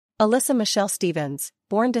Alyssa Michelle Stephens,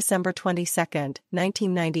 born December 22,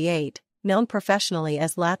 1998, known professionally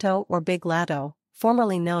as Latto or Big Latto,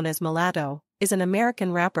 formerly known as Mulatto, is an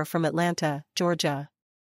American rapper from Atlanta, Georgia.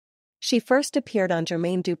 She first appeared on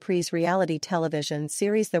Jermaine Dupri's reality television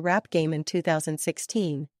series The Rap Game in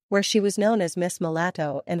 2016, where she was known as Miss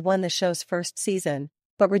Mulatto and won the show's first season,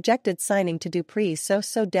 but rejected signing to Dupri's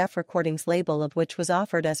So Def Recordings label, of which was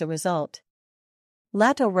offered as a result.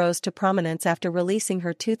 Latto rose to prominence after releasing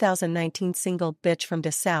her 2019 single Bitch from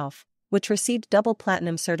the South, which received double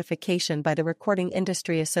platinum certification by the Recording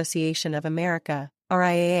Industry Association of America,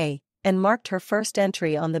 RIAA, and marked her first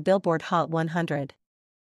entry on the Billboard Hot 100.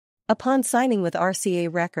 Upon signing with RCA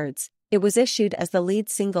Records, it was issued as the lead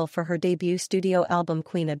single for her debut studio album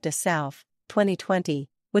Queen of the South, 2020,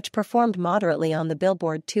 which performed moderately on the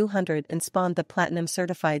Billboard 200 and spawned the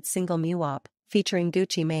platinum-certified single MUWAP, featuring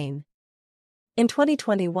Gucci Mane. In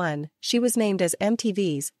 2021, she was named as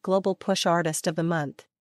MTV's Global Push Artist of the Month.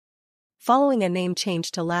 Following a name change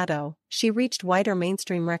to Latto, she reached wider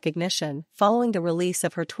mainstream recognition following the release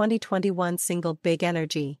of her 2021 single Big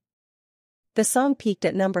Energy. The song peaked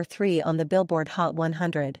at number 3 on the Billboard Hot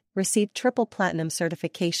 100, received triple platinum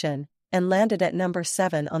certification, and landed at number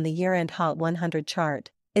 7 on the year-end Hot 100 chart.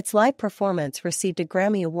 Its live performance received a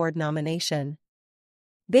Grammy Award nomination.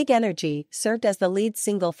 Big Energy served as the lead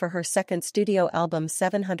single for her second studio album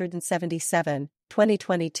 777,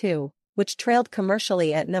 2022, which trailed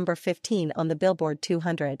commercially at number 15 on the Billboard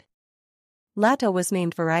 200. Latto was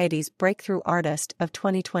named Variety's Breakthrough Artist of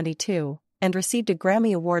 2022, and received a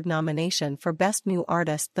Grammy Award nomination for Best New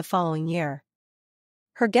Artist the following year.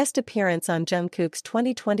 Her guest appearance on Jungkook's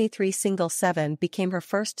 2023 single 7 became her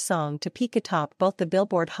first song to peak atop both the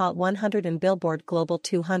Billboard Hot 100 and Billboard Global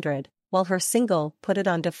 200, while her single Put It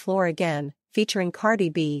On the Floor Again, featuring Cardi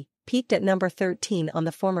B, peaked at number 13 on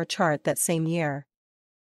the former chart that same year.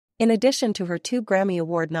 In addition to her 2 Grammy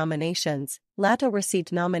Award nominations, Latto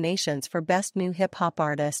received nominations for Best New Hip Hop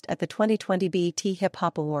Artist at the 2020 BET Hip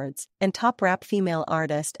Hop Awards and Top Rap Female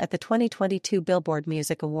Artist at the 2022 Billboard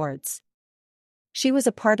Music Awards. She was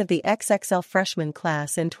a part of the XXL freshman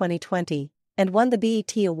class in 2020 and won the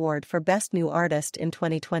BET Award for Best New Artist in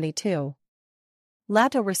 2022.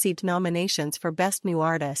 Latto received nominations for Best New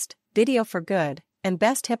Artist, Video for Good, and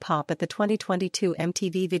Best Hip Hop at the 2022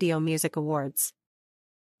 MTV Video Music Awards.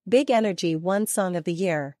 Big Energy won Song of the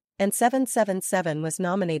Year, and 777 was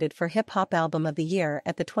nominated for Hip Hop Album of the Year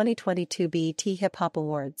at the 2022 BET Hip Hop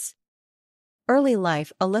Awards. Early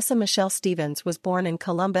life. Alyssa Michelle Stephens was born in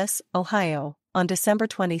Columbus, Ohio, on December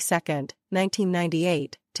 22,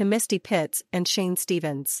 1998, to Misti Pitts and Shayne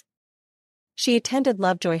Stephens. She attended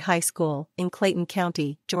Lovejoy High School in Clayton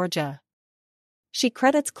County, Georgia. She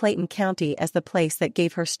credits Clayton County as the place that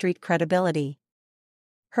gave her street credibility.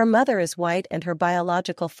 Her mother is white and her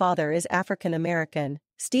biological father is African American.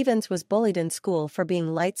 Stephens was bullied in school for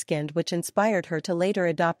being light-skinned, which inspired her to later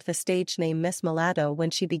adopt the stage name Miss Mulatto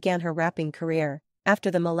when she began her rapping career.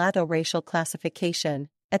 After the mulatto racial classification,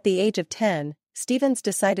 at the age of 10, Stephens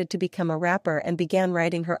decided to become a rapper and began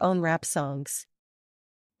writing her own rap songs.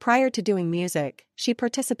 Prior to doing music, she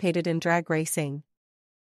participated in drag racing.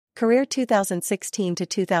 Career 2016 to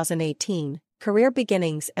 2018, Career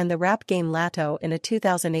Beginnings and the Rap Game. Latto. In a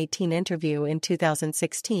 2018 interview in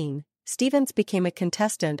 2016, Stephens became a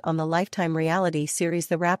contestant on the Lifetime reality series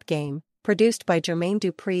The Rap Game, produced by Jermaine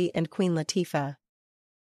Dupri and Queen Latifah.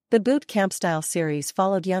 The boot camp-style series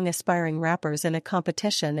followed young aspiring rappers in a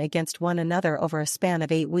competition against one another over a span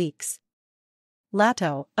of 8 weeks.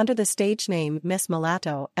 Latto, under the stage name Miss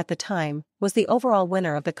Mulatto at the time, was the overall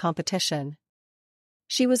winner of the competition.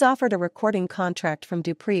 She was offered a recording contract from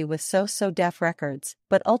Dupri with So Def Records,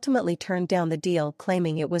 but ultimately turned down the deal,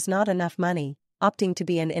 claiming it was not enough money, opting to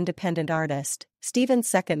be an independent artist. Stephens'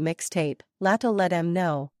 second mixtape, Latto Let 'Em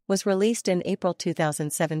Know, was released in April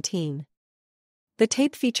 2017. The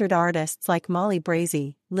tape featured artists like Molly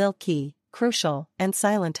Brazy, Lil Key, Crucial, and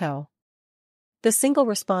Silento. The single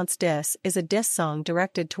Response Diss is a diss song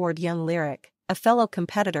directed toward Young Lyric, a fellow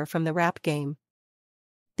competitor from the Rap Game.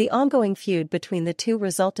 The ongoing feud between the two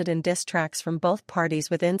resulted in diss tracks from both parties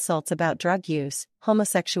with insults about drug use,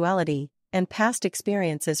 homosexuality, and past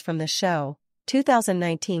experiences from the show.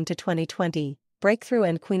 2019 to 2020, Breakthrough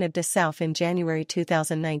and Queen of the South. In January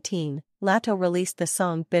 2019, Latto released the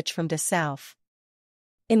song Bitch from the South.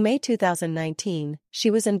 In May 2019, she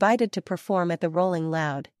was invited to perform at the Rolling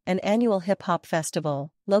Loud, an annual hip-hop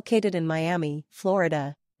festival, located in Miami,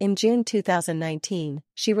 Florida. In June 2019,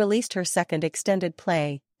 she released her second extended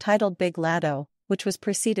play, titled Big Latto, which was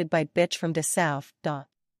preceded by Bitch from the South.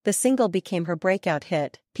 The single became her breakout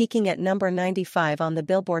hit, peaking at number 95 on the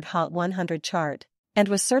Billboard Hot 100 chart. and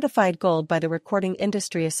was certified gold by the Recording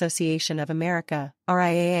Industry Association of America,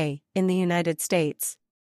 RIAA, in the United States.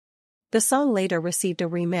 The song later received a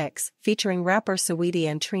remix featuring rapper Saweetie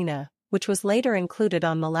and Trina, which was later included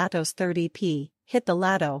on Mulatto's third EP, Hit the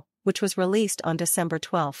Latto, which was released on December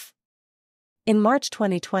 12. In March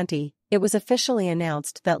 2020, it was officially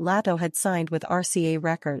announced that Latto had signed with RCA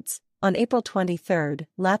Records. On April 23,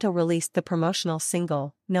 Latto released the promotional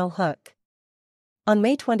single, No Hook. On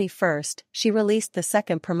May 21, she released the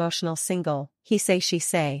second promotional single, He Say She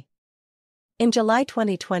Say. In July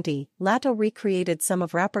 2020, Latto recreated some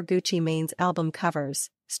of rapper Gucci Mane's album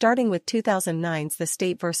covers, starting with 2009's The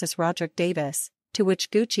State vs. Roderick Davis, to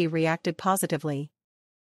which Gucci reacted positively.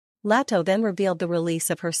 Latto then revealed the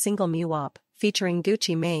release of her single Muwop, featuring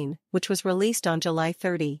Gucci Mane, which was released on July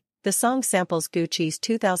 30. The song samples Gucci's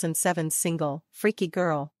 2007 single, Freaky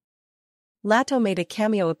Girl. Latto made a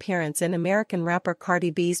cameo appearance in American rapper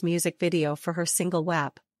Cardi B's music video for her single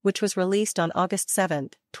WAP, which was released on August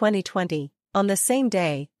 7, 2020. On the same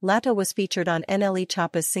day, Latto was featured on NLE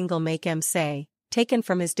Choppa's single Make Em Say, taken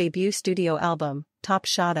from his debut studio album, Top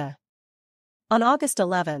Shotta. On August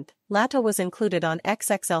 11, Latto was included on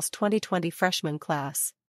XXL's 2020 freshman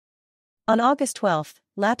class. On August 12,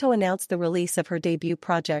 Latto announced the release of her debut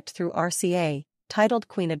project through RCA, titled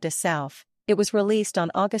Queen of the South. It was released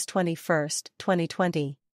on August 21,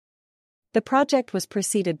 2020. The project was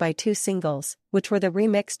preceded by two singles, which were the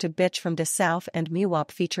remix to Bitch from the South and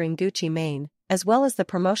Muwop featuring Gucci Mane, as well as the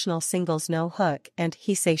promotional singles No Hook and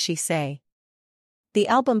He Say She Say. The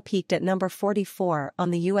album peaked at number 44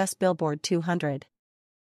 on the US Billboard 200.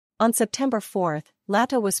 On September 4,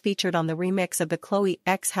 Latto was featured on the remix of the Chloe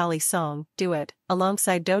x Halle song, Do It,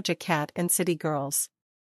 alongside Doja Cat and City Girls.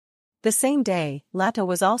 The same day, Latto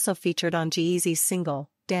was also featured on G-Eazy's single,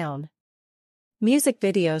 Down. Music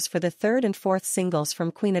videos for the third and fourth singles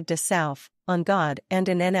from Queen of the South, On God and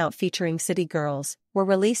In and Out featuring City Girls, were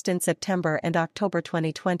released in September and October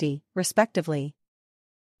 2020, respectively.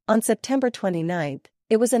 On September 29,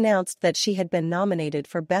 it was announced that she had been nominated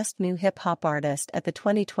for Best New Hip Hop Artist at the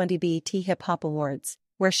 2020 BET Hip Hop Awards,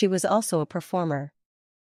 where she was also a performer.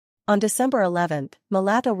 On December 11,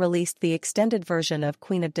 Mulatto released the extended version of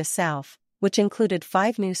Queen of the South, which included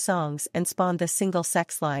 5 new songs and spawned the single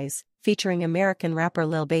Sex Lies, featuring American rapper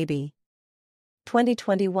Lil Baby.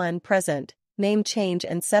 2021 present, name change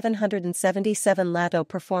and 777 Latto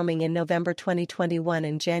performing in November 2021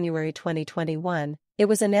 and January 2021. It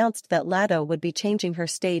was announced that Latto would be changing her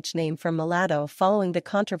stage name from Mulatto following the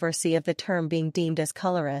controversy of the term being deemed as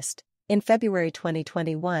colorist. In February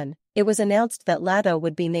 2021, it was announced that Latto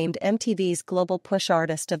would be named MTV's Global Push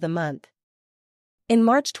Artist of the Month. In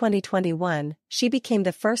March 2021, she became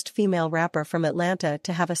the first female rapper from Atlanta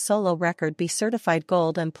to have a solo record be certified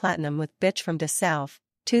gold and platinum with Bitch from the South,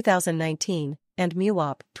 2019, and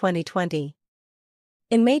Muwop, 2020.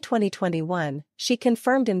 In May 2021, she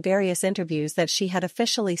confirmed in various interviews that she had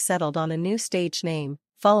officially settled on a new stage name,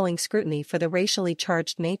 following scrutiny for the racially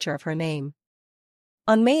charged nature of her name.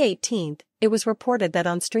 On May 18, it was reported that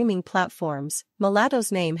on streaming platforms,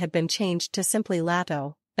 Mulatto's name had been changed to simply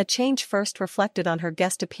Latto, a change first reflected on her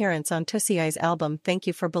guest appearance on Tusiai's album Thank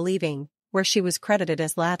You for Believing, where she was credited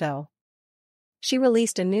as Latto. She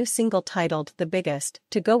released a new single titled The Biggest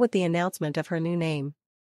to go with the announcement of her new name.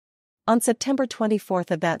 On September 24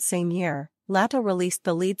 of that same year, Latto released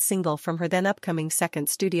the lead single from her then-upcoming second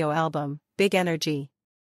studio album, Big Energy.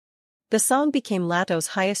 The song became Latto's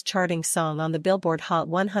highest-charting song on the Billboard Hot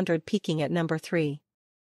 100, peaking at number 3.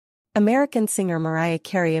 American singer Mariah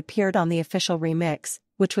Carey appeared on the official remix,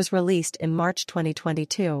 which was released in March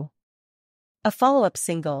 2022. A follow-up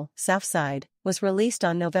single, Southside, was released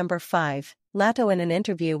on November 5. Latto in an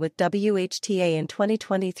interview with WHTA in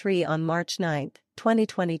 2023 on March 9,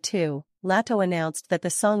 2022, Latto announced that the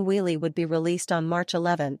song Wheelie would be released on March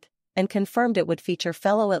 11, and confirmed it would feature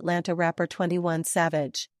fellow Atlanta rapper 21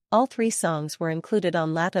 Savage. All 3 songs were included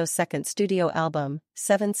on Latto's second studio album,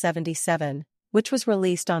 777, which was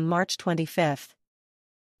released on March 25.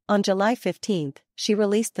 On July 15, she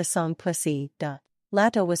released the song Pussy, Duh.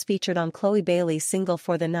 Latto was featured on Chloe Bailey's single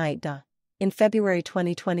For the Night, Duh. In February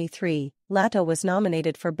 2023, Latto was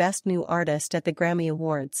nominated for Best New Artist at the Grammy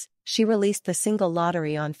Awards. She released the single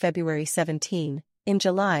Lottery on February 17. In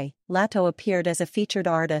July, Latto appeared as a featured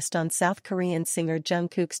artist on South Korean singer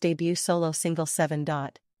Jungkook's debut solo single 7.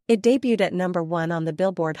 It debuted at number 1 on the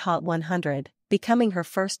Billboard Hot 100, becoming her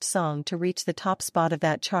first song to reach the top spot of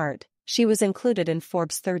that chart. She was included in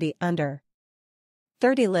Forbes 30 Under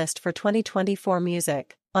 30 list for 2024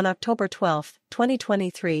 music. On October 12,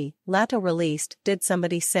 2023, Latto released Did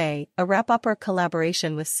Somebody Say, a rap opera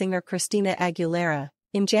collaboration with singer Christina Aguilera,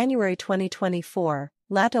 In January 2024,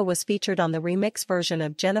 Latto was featured on the remix version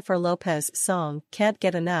of Jennifer Lopez's song Can't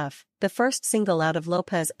Get Enough, the first single out of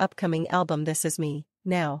Lopez's upcoming album This Is Me,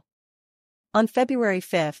 Now. On February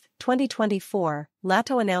 5, 2024,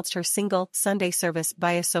 Latto announced her single Sunday Service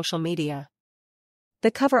via social media.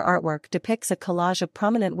 The cover artwork depicts a collage of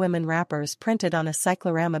prominent women rappers printed on a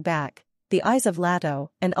cyclorama back. The eyes of Latto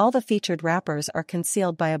and all the featured rappers are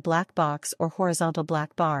concealed by a black box or horizontal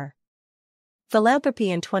black bar.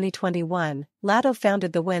 Philanthropy. In 2021, Latto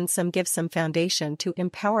founded the Win Some Give Some Foundation to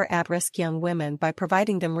empower at-risk young women by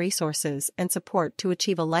providing them resources and support to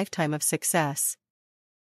achieve a lifetime of success.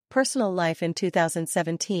 Personal life. In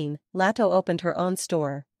 2017, Latto opened her own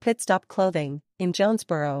store, Pit Stop Clothing, in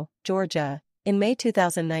Jonesboro, Georgia. In May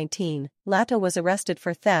 2019, Latto was arrested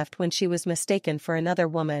for theft when she was mistaken for another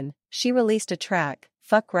woman. She released a track,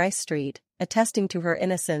 Fuck Rice Street, attesting to her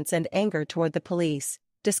innocence and anger toward the police.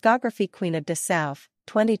 Discography. Queen of the South,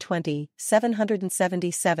 2020,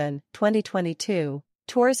 777, 2022,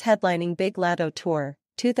 tours headlining Big Latto Tour,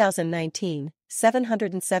 2019,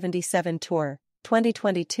 777 Tour,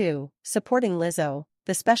 2022, supporting Lizzo,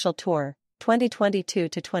 The Special Tour, 2022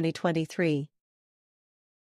 to 2023.